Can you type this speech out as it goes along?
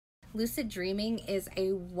Lucid dreaming is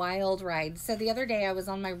a wild ride. So the other day I was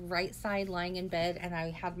on my right side lying in bed and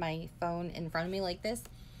I had my phone in front of me like this,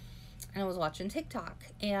 and I was watching TikTok.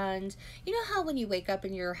 And you know how when you wake up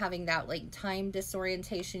and you're having that like time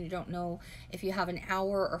disorientation, you don't know if you have an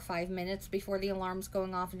hour or 5 minutes before the alarm's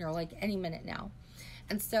going off, and you're like, any minute now.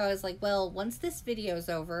 And so I was like, well, once this video is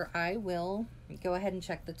over, I will go ahead and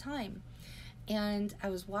check the time. And I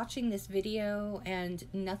was watching this video and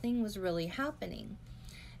nothing was really happening.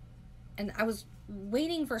 And I was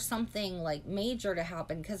waiting for something like major to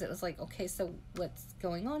happen, because it was like, okay, so what's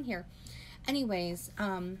going on here? Anyways,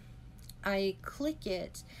 I click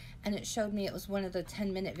it and it showed me it was one of the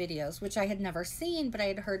 10-minute videos, which I had never seen, but I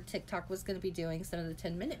had heard TikTok was going to be doing some of the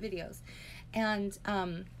 10-minute videos. And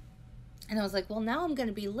I was like, well, now I'm going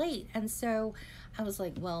to be late. And so I was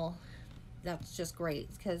like, well, that's just great,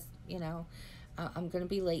 because, you know, I'm going to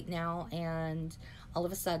be late now. And all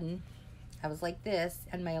of a sudden I was like this,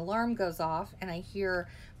 and my alarm goes off, and I hear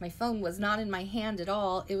my phone was not in my hand at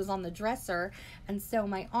all. It was on the dresser. And so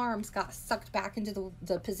my arms got sucked back into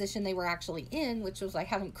the position they were actually in, which was I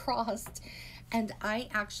hadn't crossed. And I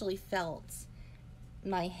actually felt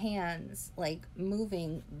my hands like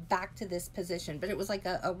moving back to this position, but it was like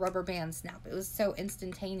a rubber band snap. It was so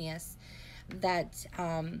instantaneous that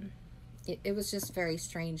it was just very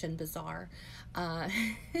strange and bizarre.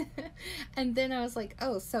 And then I was like,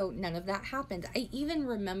 oh, so none of that happened. I even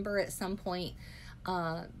remember at some point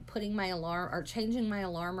putting my alarm or changing my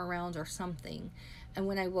alarm around or something. And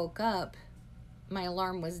when I woke up, my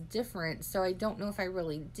alarm was different. So I don't know if I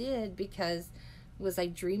really did, because was I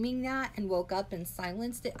dreaming that and woke up and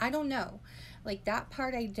silenced it? I don't know. Like, that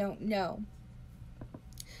part I don't know.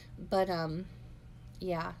 But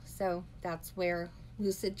yeah, so that's where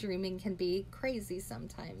lucid dreaming can be crazy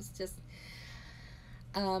sometimes. Just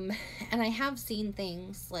and I have seen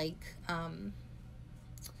things like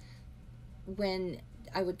when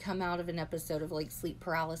I would come out of an episode of like sleep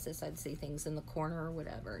paralysis, I'd see things in the corner or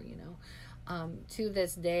whatever, you know. To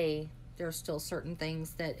this day, there's still certain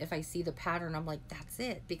things that if I see the pattern, I'm like, that's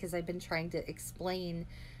it, because I've been trying to explain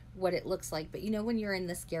what it looks like. But you know, when you're in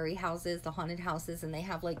the scary houses, the haunted houses, and they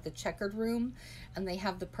have like the checkered room, and they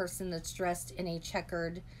have the person that's dressed in a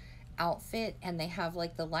checkered outfit, and they have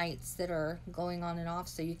like the lights that are going on and off,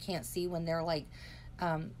 so you can't see when they're like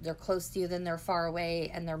they're close to you, then they're far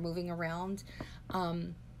away, and they're moving around.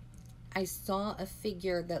 I saw a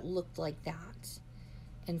figure that looked like that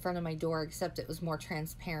in front of my door, except it was more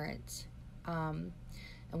transparent.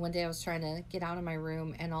 And one day I was trying to get out of my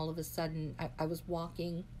room, and all of a sudden I was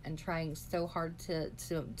walking and trying so hard to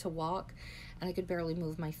walk, and I could barely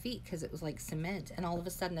move my feet because it was like cement. And all of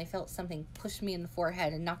a sudden I felt something push me in the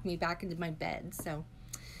forehead and knock me back into my bed. So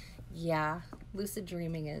yeah, lucid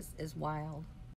dreaming is wild.